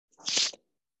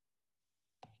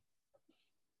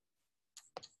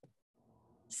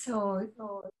So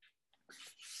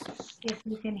if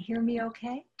you can hear me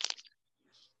okay.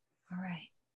 All right.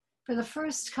 For the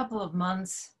first couple of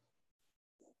months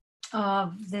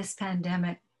of this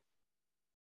pandemic,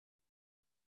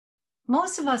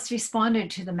 most of us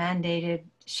responded to the mandated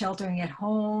sheltering at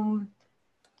home.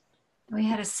 We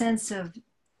had a sense of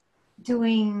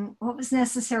doing what was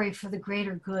necessary for the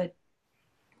greater good,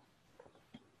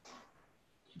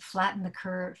 flatten the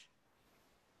curve.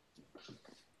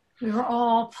 We were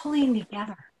all pulling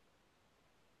together.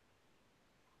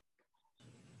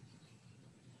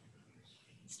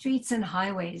 Streets and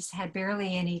highways had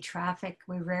barely any traffic.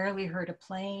 We rarely heard a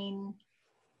plane.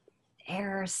 The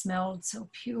air smelled so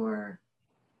pure.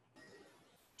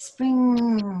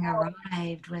 Spring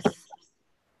arrived with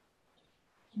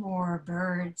more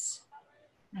birds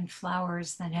and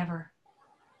flowers than ever.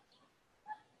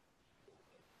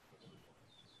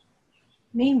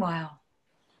 Meanwhile,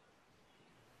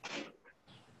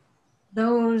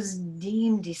 those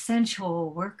deemed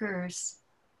essential workers,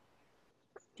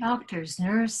 doctors,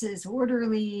 nurses,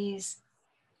 orderlies,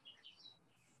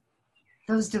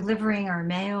 those delivering our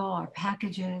mail, our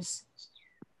packages,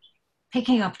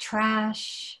 picking up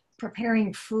trash,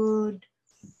 preparing food,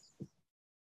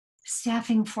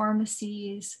 staffing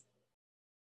pharmacies,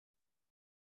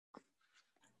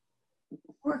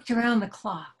 worked around the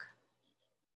clock,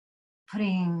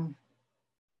 putting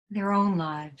their own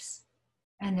lives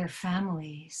and their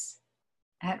families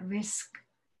at risk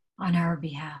on our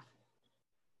behalf.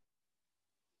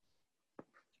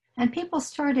 And people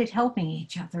started helping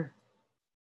each other,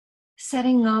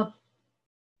 setting up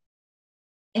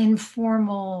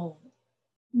informal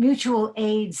mutual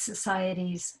aid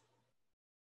societies,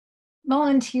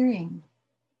 volunteering,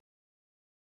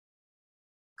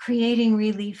 creating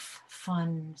relief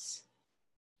funds,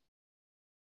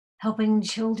 helping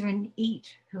children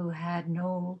eat who had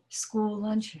no school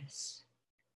lunches.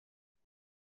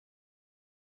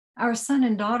 Our son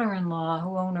and daughter-in-law,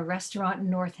 who own a restaurant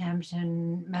in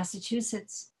Northampton,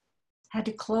 Massachusetts, had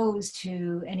to close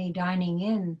to any dining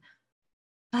in,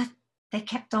 but they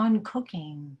kept on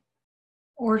cooking,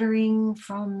 ordering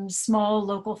from small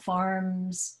local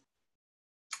farms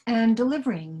and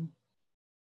delivering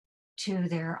to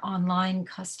their online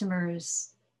customers,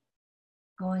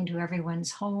 going to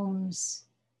everyone's homes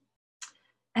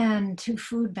and to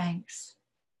food banks.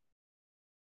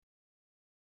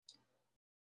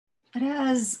 But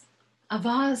as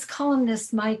Avaaz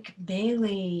columnist Mike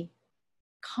Bailey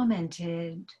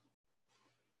commented,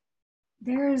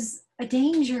 there's a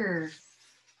danger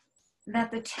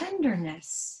that the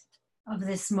tenderness of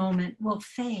this moment will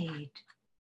fade.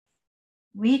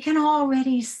 We can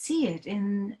already see it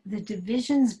in the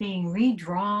divisions being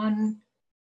redrawn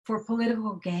for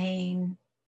political gain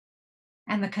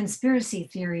and the conspiracy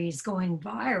theories going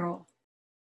viral.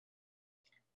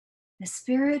 The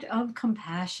spirit of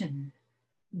compassion,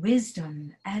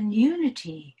 wisdom, and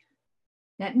unity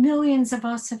that millions of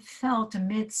us have felt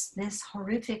amidst this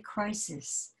horrific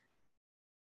crisis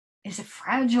is a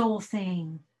fragile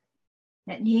thing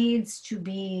that needs to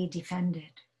be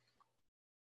defended.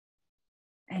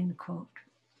 End quote.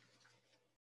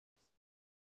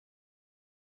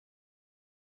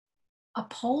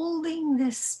 Upholding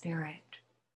this spirit,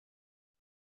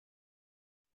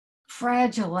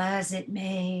 fragile as it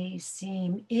may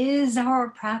seem, is our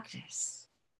practice.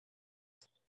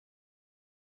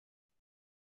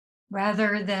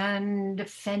 Rather than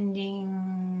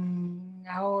defending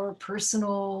our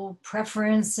personal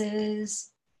preferences,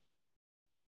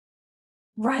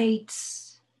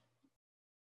 rights,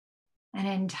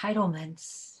 and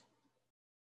entitlements,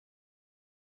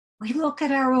 we look at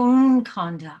our own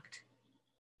conduct.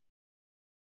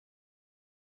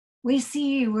 We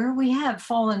see where we have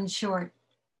fallen short,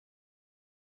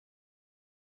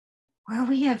 where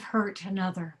we have hurt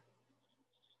another,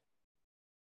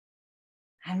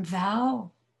 and vow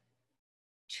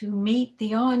to meet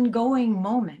the ongoing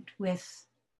moment with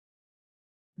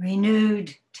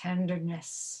renewed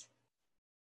tenderness.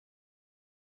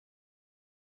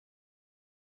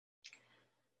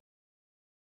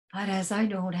 But as I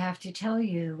don't have to tell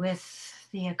you, with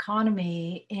the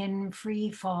economy in free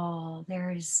fall,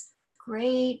 there's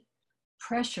great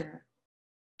pressure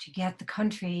to get the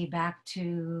country back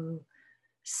to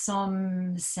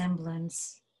some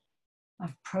semblance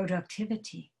of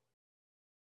productivity.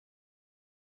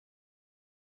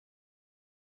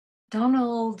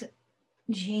 Donald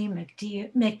G.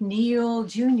 McNeil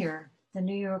Jr., the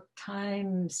New York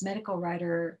Times medical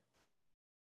writer,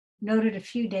 noted a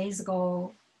few days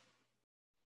ago,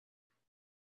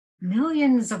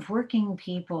 millions of working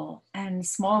people and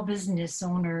small business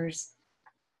owners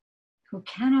who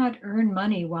cannot earn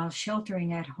money while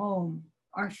sheltering at home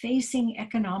are facing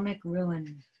economic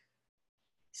ruin.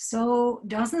 So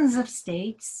dozens of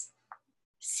states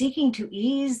seeking to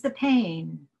ease the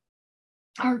pain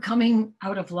are coming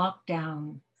out of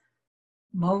lockdown.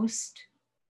 Most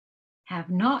have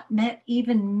not met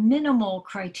even minimal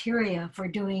criteria for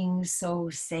doing so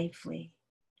safely.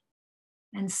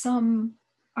 And some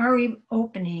are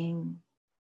opening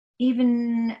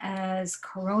even as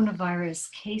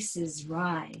coronavirus cases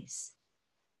rise,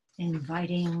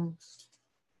 inviting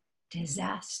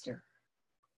disaster.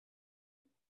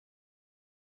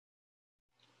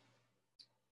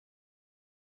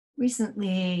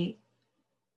 Recently,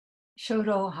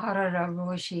 Shodo Harada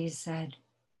Roshi said,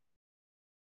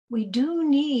 we do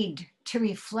need to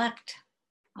reflect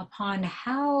upon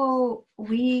how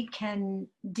we can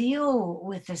deal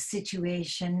with the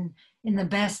situation in the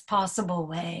best possible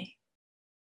way.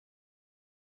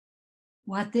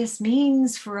 What this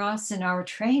means for us in our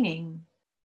training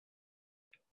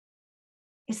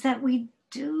is that we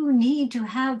do need to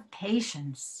have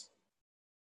patience.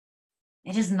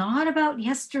 It is not about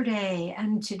yesterday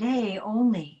and today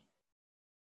only.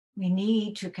 We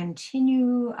need to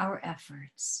continue our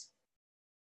efforts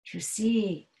to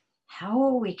see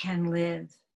how we can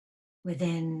live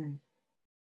within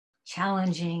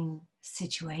challenging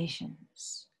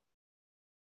situations.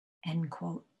 End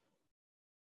quote.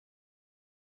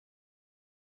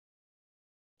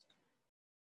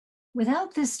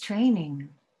 Without this training,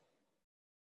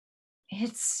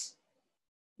 it's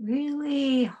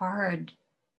really hard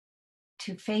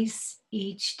to face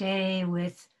each day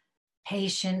with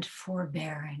patient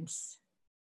forbearance.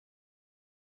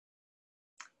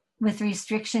 With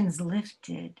restrictions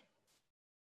lifted,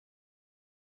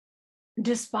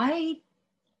 despite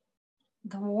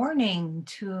the warning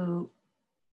to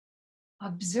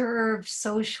observe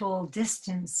social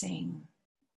distancing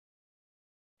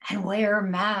and wear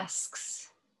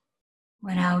masks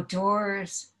when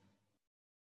outdoors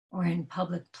or in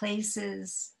public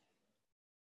places,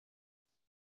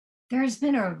 there's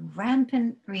been a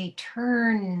rampant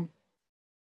return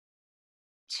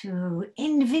to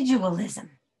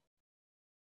individualism.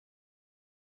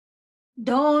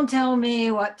 Don't tell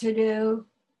me what to do.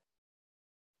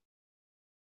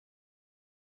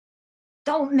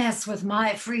 Don't mess with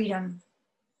my freedom.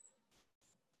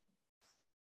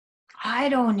 I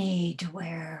don't need to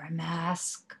wear a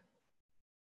mask.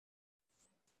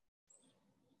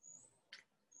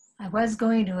 I was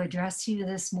going to address you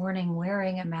this morning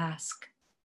wearing a mask.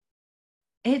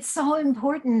 It's so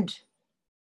important.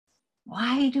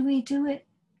 Why do we do it?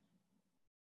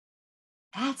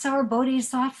 That's our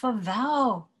bodhisattva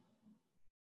vow,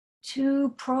 to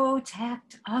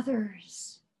protect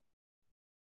others.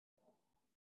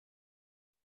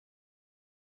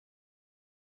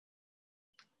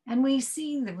 And we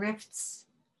see the rifts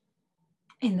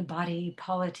in the body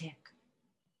politic.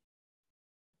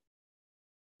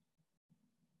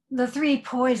 The three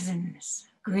poisons: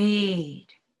 greed,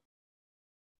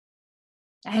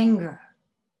 anger,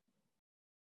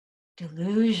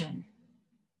 delusion,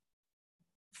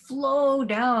 flow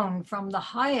down from the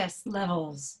highest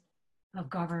levels of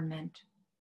government.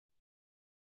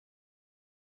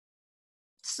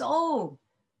 So,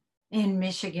 in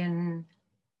Michigan,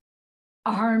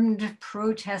 armed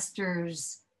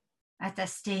protesters at the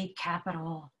state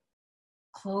capitol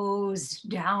closed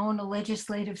down a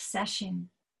legislative session.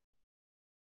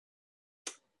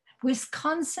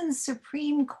 Wisconsin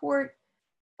Supreme Court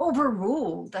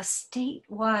overruled a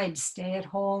statewide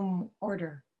stay-at-home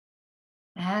order.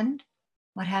 And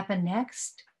what happened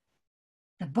next?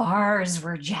 The bars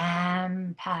were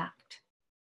jam-packed.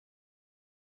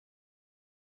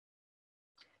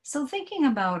 So thinking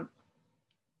about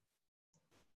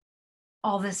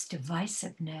all this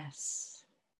divisiveness,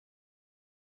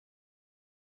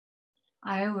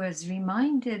 I was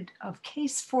reminded of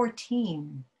case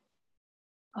 14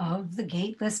 of the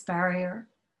gateless barrier.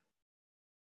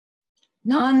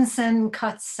 Nansen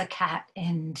cuts a cat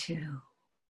in two.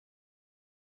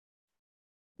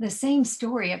 The same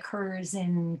story occurs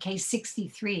in case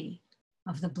 63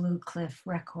 of the Blue Cliff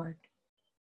Record.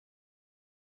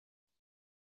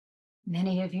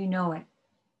 Many of you know it.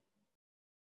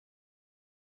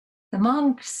 The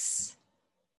monks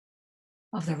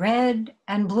of the red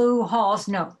and blue halls,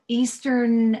 no,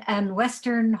 eastern and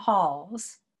western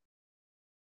halls,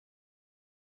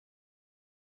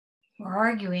 were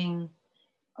arguing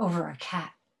over a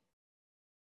cat.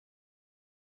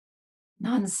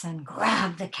 Nansen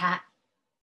grabbed the cat,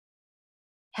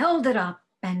 held it up,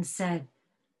 and said,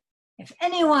 "If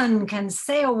anyone can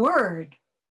say a word,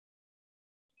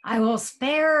 I will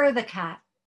spare the cat."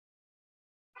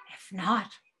 If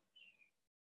not,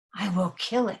 I will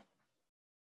kill it.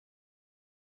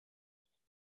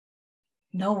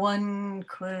 No one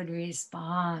could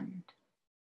respond.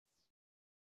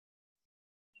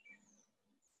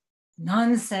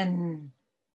 Nansen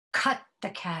cut the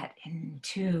cat in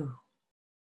two.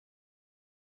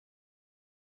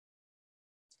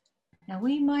 Now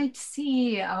we might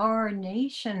see our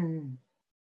nation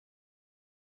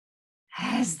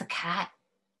as the cat.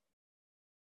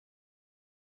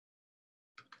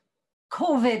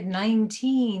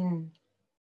 COVID-19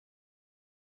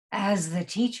 as the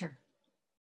teacher.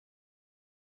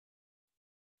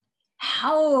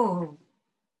 How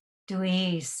do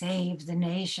we save the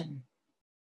nation?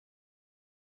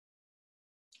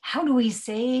 How do we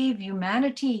save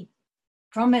humanity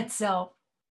from itself?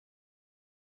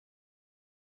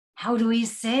 How do we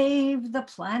save the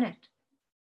planet?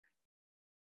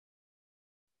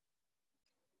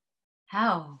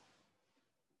 How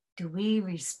do we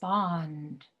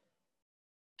respond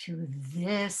to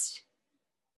this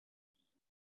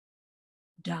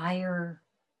dire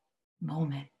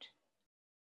moment?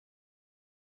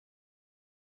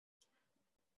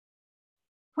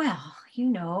 Well, you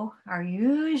know, our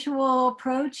usual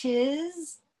approach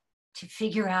is to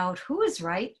figure out who is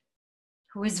right,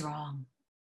 who is wrong.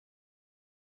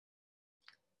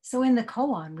 So in the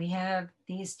koan, we have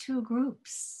these two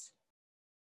groups,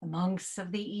 the monks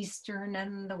of the Eastern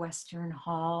and the Western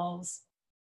halls.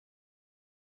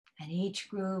 And each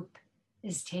group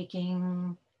is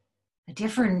taking a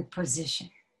different position.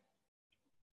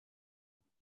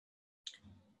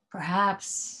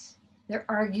 Perhaps they're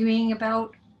arguing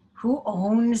about who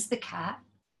owns the cat.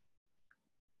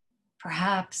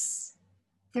 Perhaps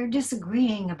they're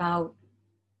disagreeing about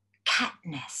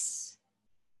catness.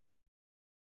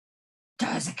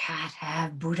 Does a cat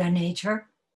have Buddha nature?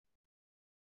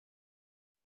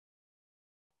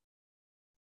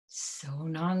 So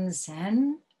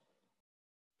Nansen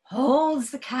holds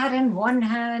the cat in one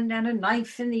hand and a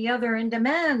knife in the other and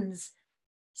demands,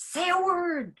 "Say a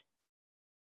word."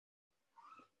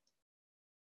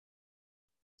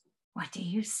 What do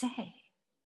you say?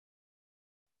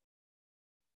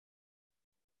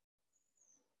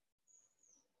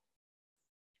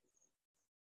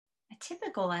 A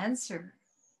typical answer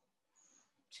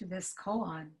to this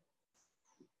koan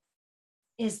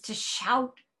is to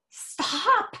shout,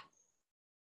 "Stop!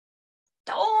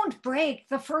 Don't break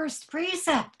the first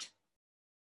precept."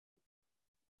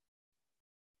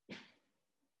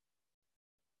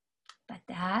 But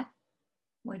that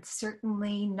would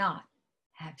certainly not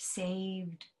have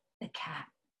saved the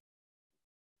cat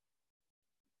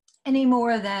any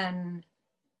more than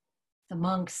the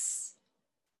monk's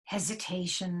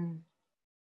hesitation,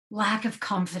 lack of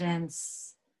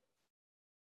confidence,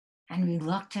 and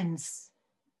reluctance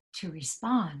to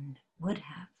respond would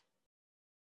have.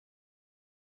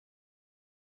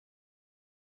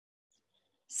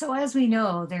 So as we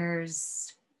know,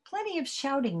 there's plenty of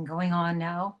shouting going on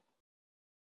now.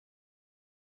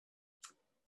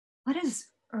 What is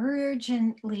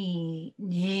urgently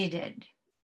needed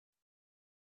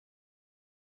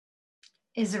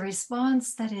is a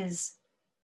response that is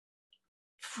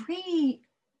free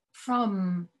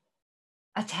from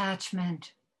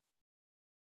attachment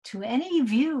to any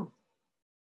view,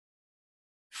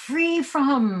 free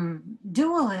from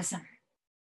dualism.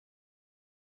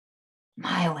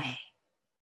 My way,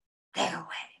 their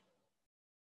way,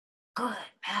 good,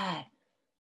 bad.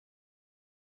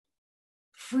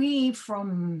 Free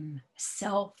from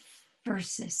self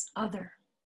versus other.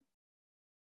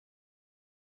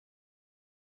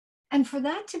 And for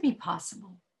that to be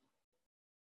possible,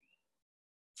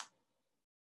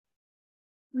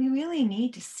 we really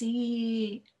need to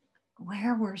see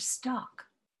where we're stuck.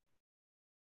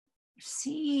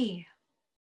 See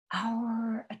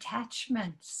our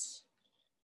attachments.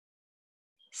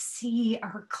 See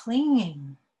our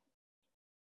clinging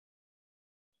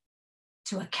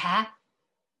to a cat,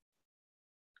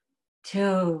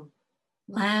 to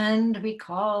land we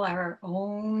call our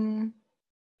own,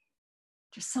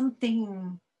 to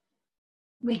something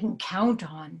we can count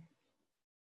on,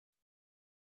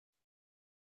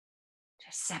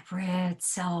 to separate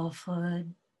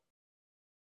selfhood,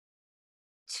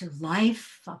 to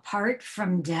life apart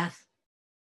from death.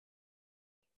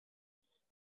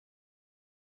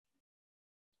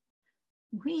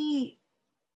 We,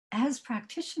 as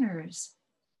practitioners,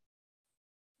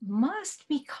 must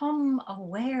become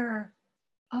aware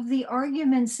of the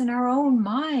arguments in our own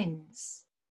minds,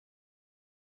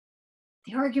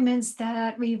 the arguments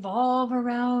that revolve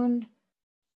around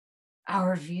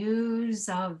our views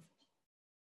of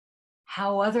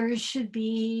how others should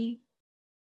be,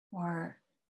 or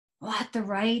what the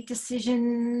right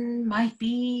decision might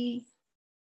be,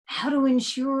 how to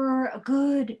ensure a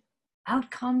good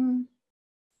outcome,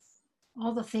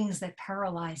 all the things that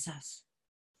paralyze us.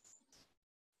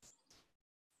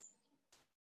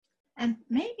 And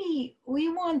maybe we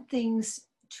want things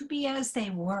to be as they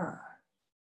were,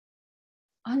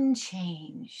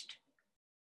 unchanged,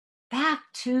 back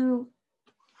to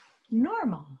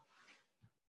normal,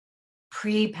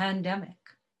 pre-pandemic.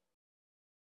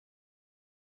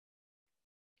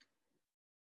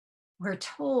 We're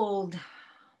told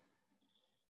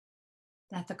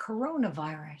that the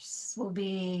coronavirus will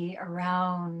be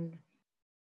around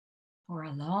for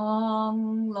a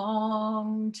long,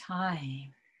 long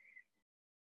time.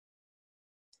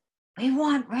 We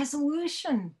want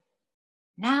resolution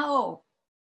now.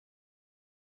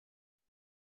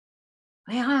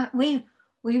 We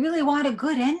really want a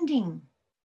good ending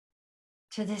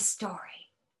to this story.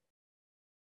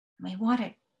 We want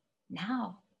it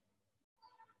now.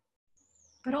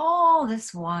 But all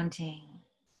this wanting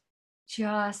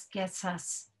just gets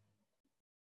us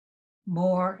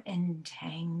more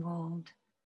entangled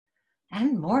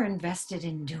and more invested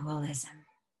in dualism.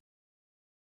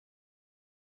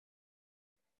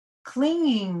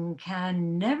 Clinging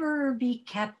can never be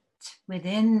kept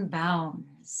within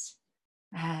bounds,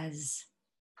 as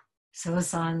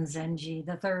Sosan Zenji,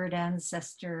 the third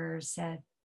ancestor, said.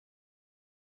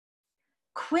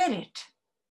 Quit it,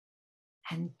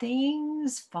 and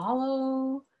things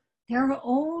follow their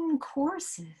own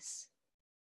courses,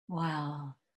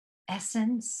 while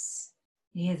essence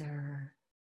neither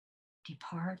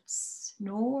departs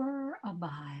nor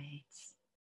abides.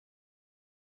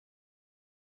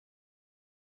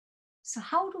 So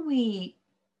how do we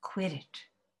quit it?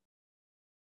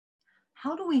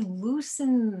 How do we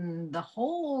loosen the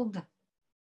hold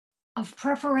of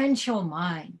preferential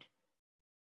mind,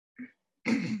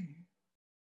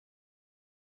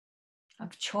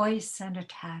 of choice and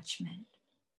attachment?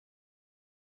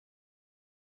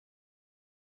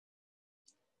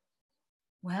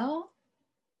 Well,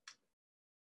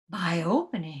 by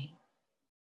opening,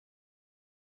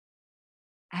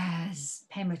 as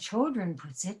Pema Chodron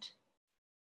puts it,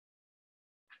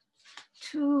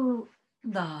 to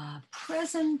the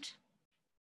present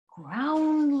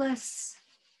groundless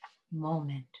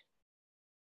moment,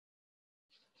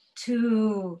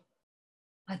 to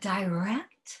a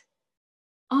direct,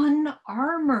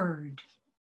 unarmored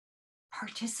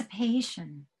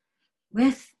participation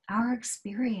with our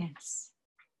experience.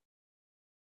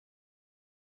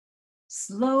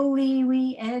 Slowly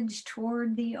we edge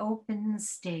toward the open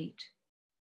state.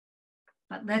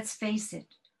 But let's face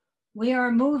it, we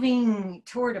are moving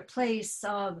toward a place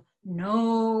of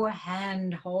no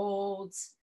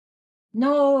handholds,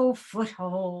 no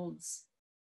footholds,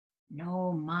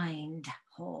 no mind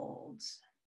holds.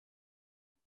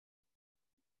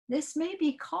 This may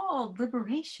be called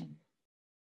liberation,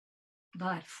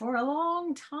 but for a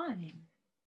long time,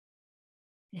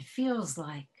 it feels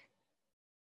like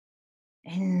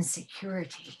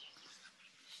insecurity.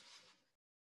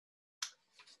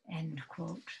 End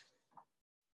quote.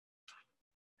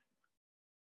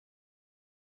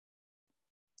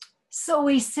 So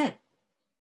we sit,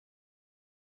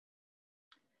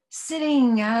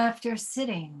 sitting after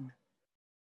sitting.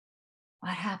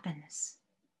 What happens?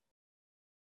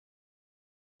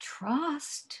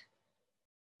 Trust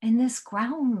in this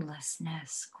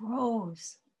groundlessness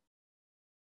grows.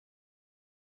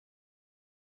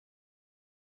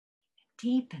 It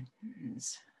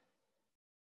deepens.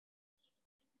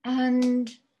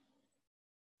 And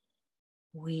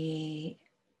we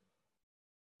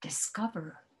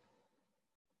discover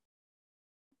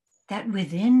that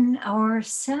within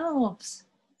ourselves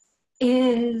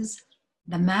is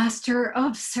the master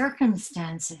of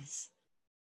circumstances,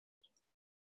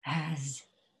 as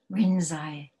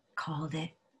Rinzai called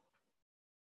it.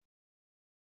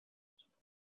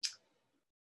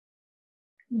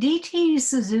 D.T.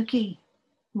 Suzuki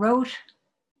wrote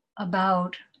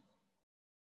about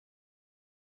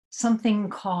something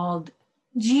called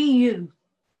Jiyu,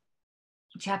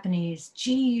 Japanese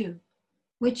Jiyu,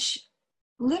 which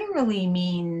literally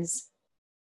means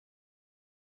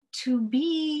to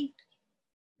be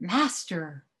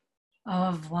master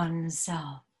of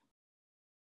oneself.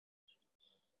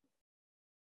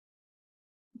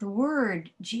 The word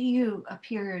Jiyu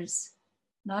appears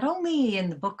not only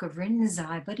in the book of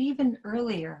Rinzai, but even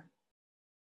earlier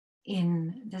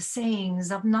in the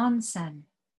sayings of Nansen.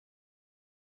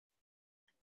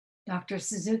 Dr.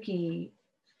 Suzuki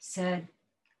said,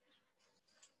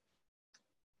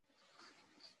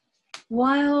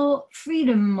 while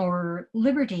freedom or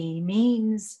liberty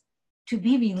means to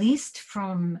be released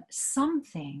from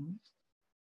something,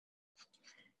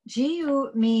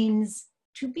 Jiyu means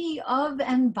to be of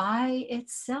and by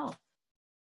itself,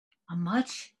 a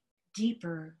much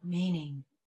deeper meaning.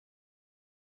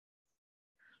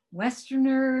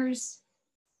 Westerners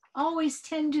always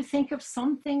tend to think of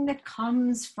something that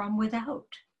comes from without,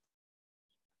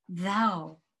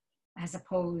 thou, as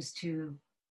opposed to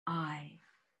I.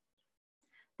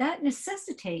 That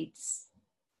necessitates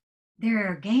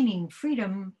their gaining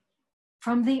freedom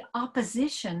from the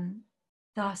opposition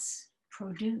thus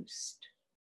produced.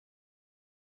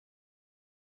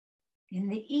 In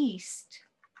the East,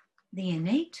 the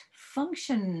innate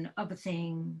function of a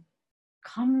thing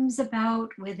comes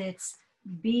about with its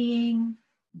being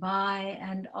by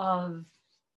and of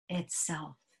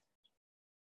itself.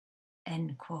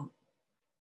 End quote.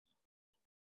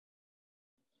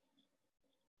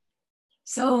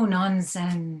 So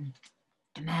Nansen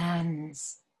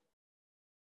demands,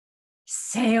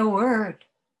 say a word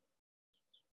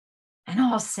and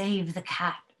I'll save the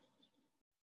cat.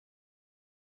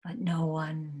 But no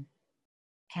one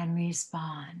can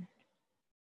respond.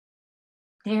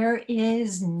 There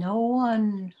is no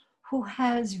one who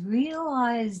has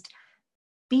realized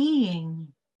being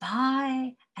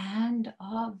by and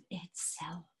of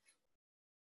itself.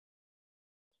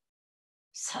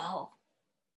 So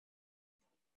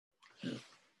he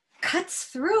cuts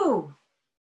through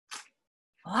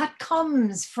what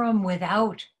comes from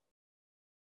without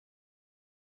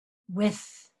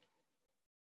with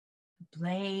a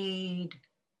blade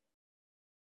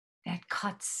that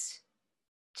cuts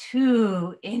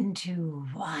two into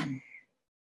one.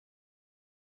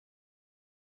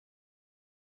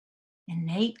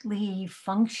 Innately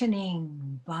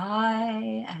functioning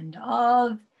by and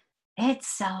of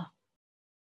itself.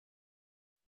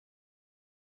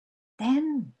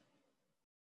 Then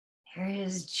there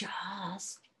is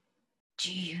just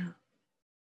you,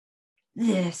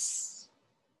 this,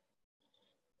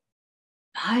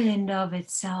 by and of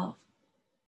itself.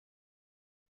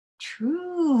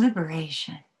 True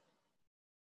liberation,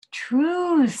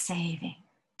 true saving.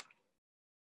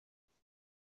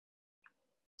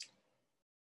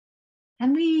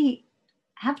 And we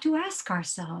have to ask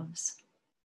ourselves,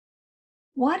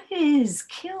 what is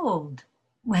killed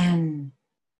when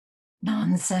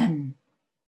Nansen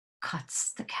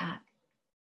cuts the cat?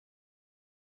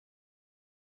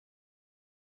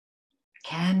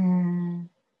 Can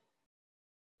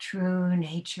true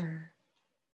nature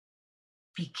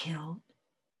be killed?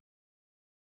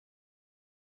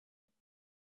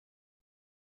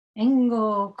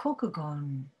 Engo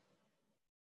Kokugon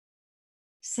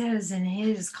says in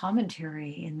his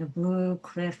commentary in the Blue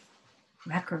Cliff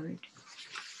Record,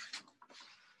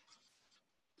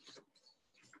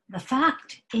 the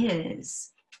fact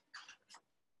is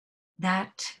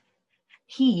that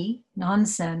he,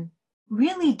 Nansen,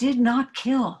 really did not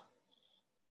kill.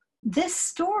 This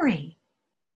story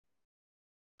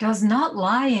does not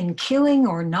lie in killing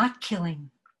or not killing.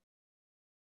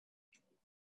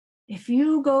 If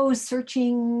you go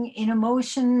searching in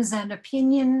emotions and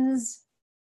opinions,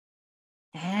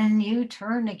 then you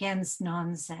turn against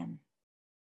Nansen.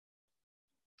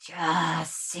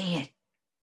 Just see it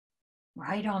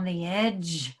right on the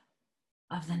edge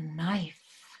of the knife.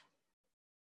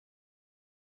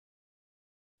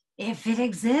 If it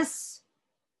exists,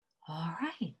 all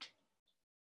right.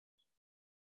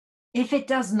 If it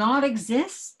does not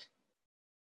exist,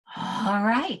 all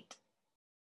right.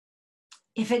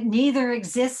 If it neither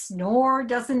exists nor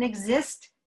doesn't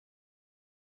exist,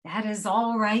 that is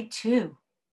all right too.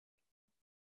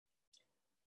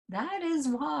 That is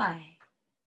why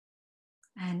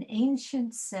an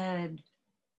ancient said,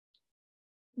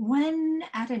 when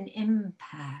at an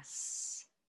impasse,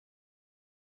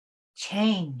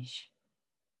 change.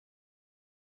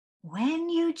 When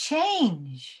you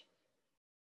change,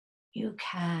 you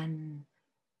can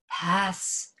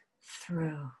pass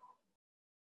through.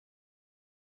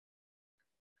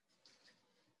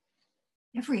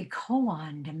 Every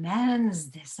koan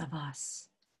demands this of us.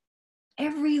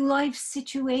 Every life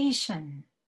situation,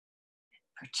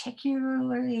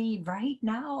 particularly right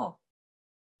now,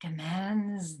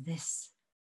 demands this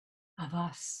of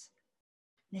us.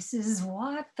 This is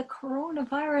what the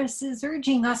coronavirus is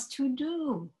urging us to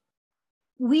do.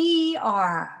 We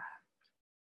are.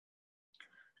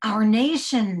 Our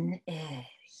nation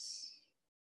is.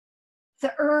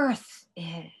 The earth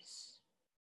is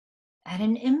at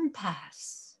an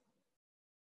impasse.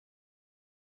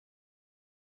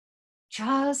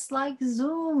 Just like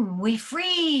Zoom, we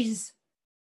freeze.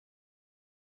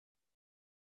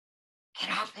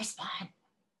 Cannot respond.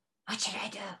 What should I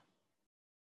do?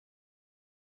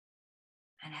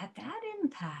 And at that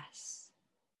impasse,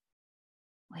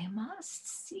 we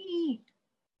must see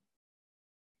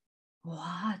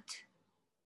what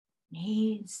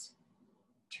needs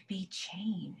to be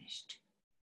changed.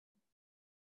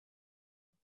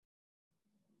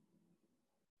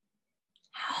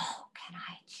 How can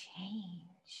I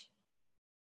change?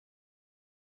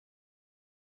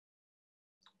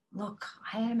 Look,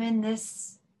 I am in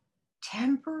this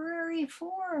temporary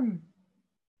form,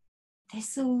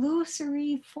 this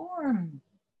illusory form.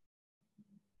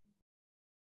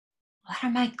 What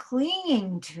am I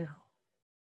clinging to?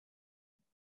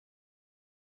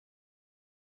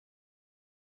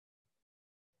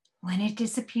 When it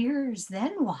disappears,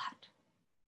 then what?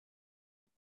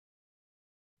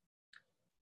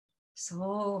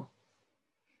 So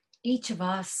each of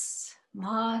us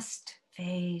must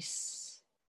face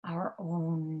our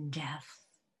own death.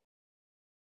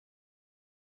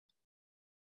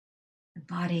 The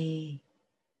body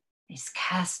is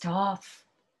cast off.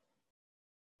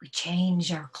 We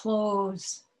change our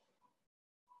clothes.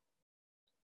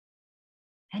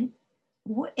 And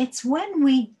it's when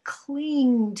we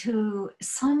cling to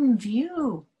some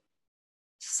view,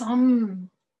 some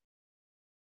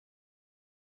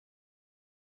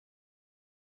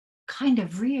kind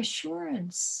of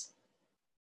reassurance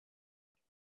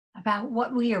about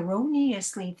what we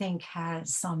erroneously think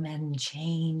has some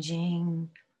unchanging,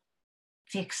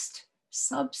 fixed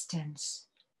substance,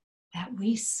 that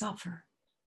we suffer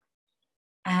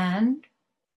and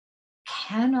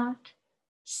cannot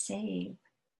save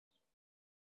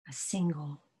a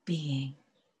single being.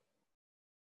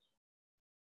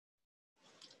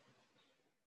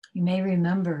 You may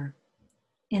remember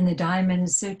in the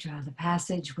Diamond Sutra, the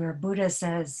passage where Buddha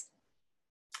says,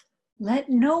 "Let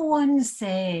no one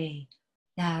say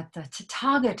that the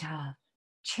Tathagata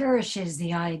cherishes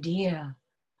the idea,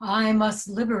 I must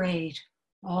liberate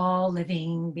all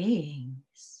living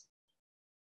beings.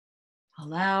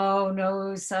 Allow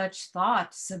no such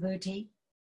thought, Subhuti.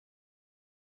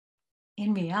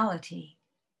 In reality,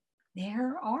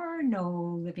 there are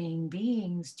no living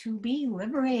beings to be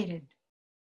liberated.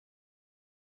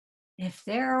 If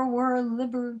there were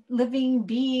living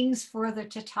beings for the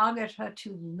Tathagata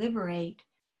to liberate,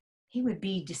 he would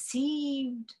be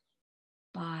deceived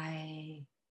by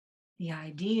the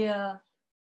idea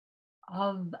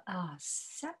of a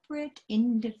separate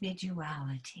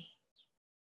individuality."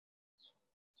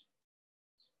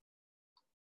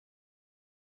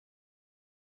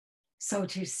 So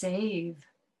to save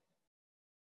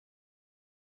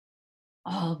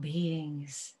all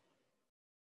beings,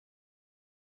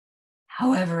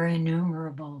 however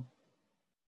innumerable,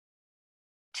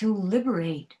 to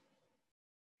liberate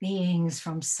beings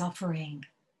from suffering,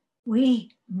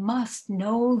 we must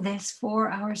know this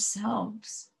for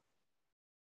ourselves.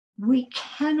 We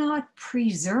cannot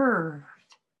preserve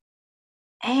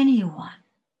anyone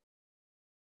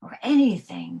or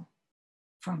anything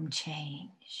from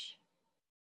change,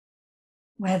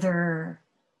 whether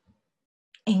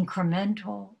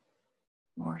incremental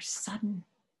or sudden.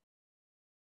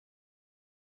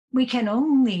 We can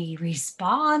only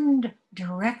respond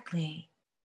directly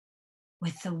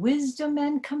with the wisdom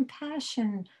and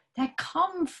compassion that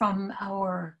come from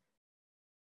our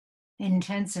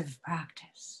intensive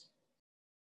practice,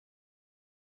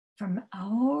 from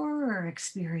our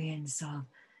experience of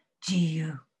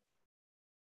Jiyu,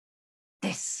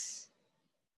 this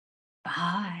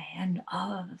by and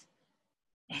of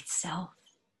itself,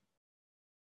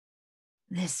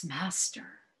 this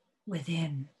master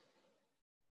within.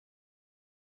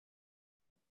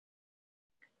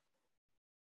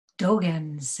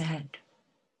 Dogen said,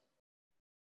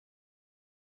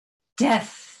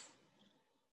 "Death,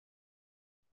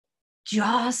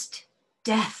 just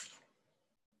death,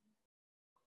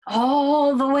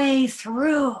 all the way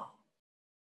through.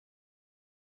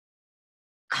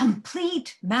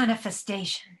 Complete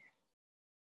manifestation.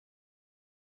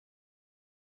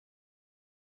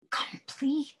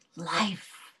 Complete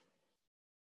life."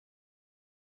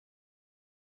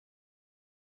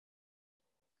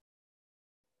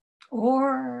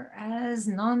 Or as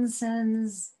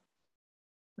Nansen's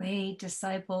great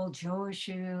disciple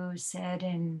Joshu said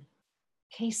in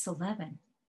Case 11,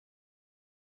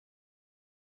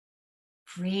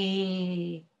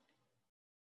 free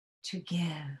to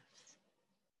give,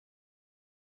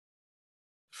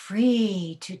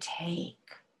 free to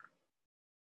take,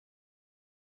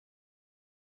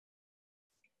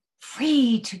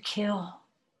 free to kill,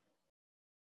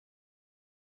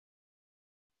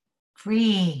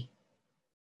 free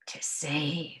to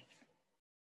save.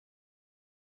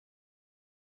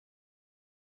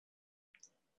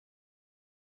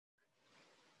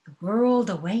 world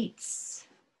awaits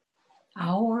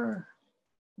our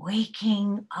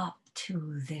waking up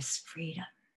to this freedom.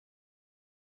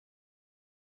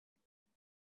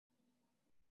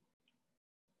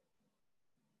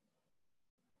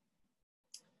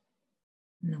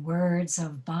 In the words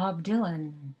of Bob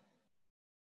Dylan,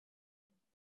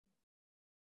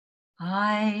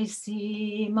 I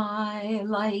see my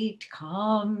light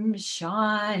come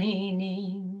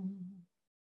shining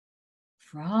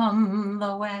from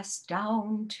the west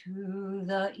down to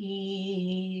the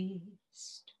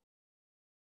east.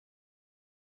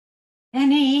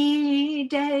 Any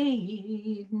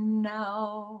day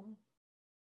now,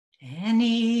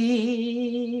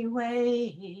 any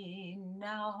way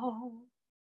now,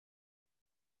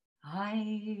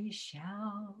 I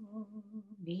shall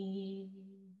be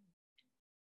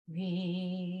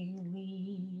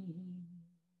released.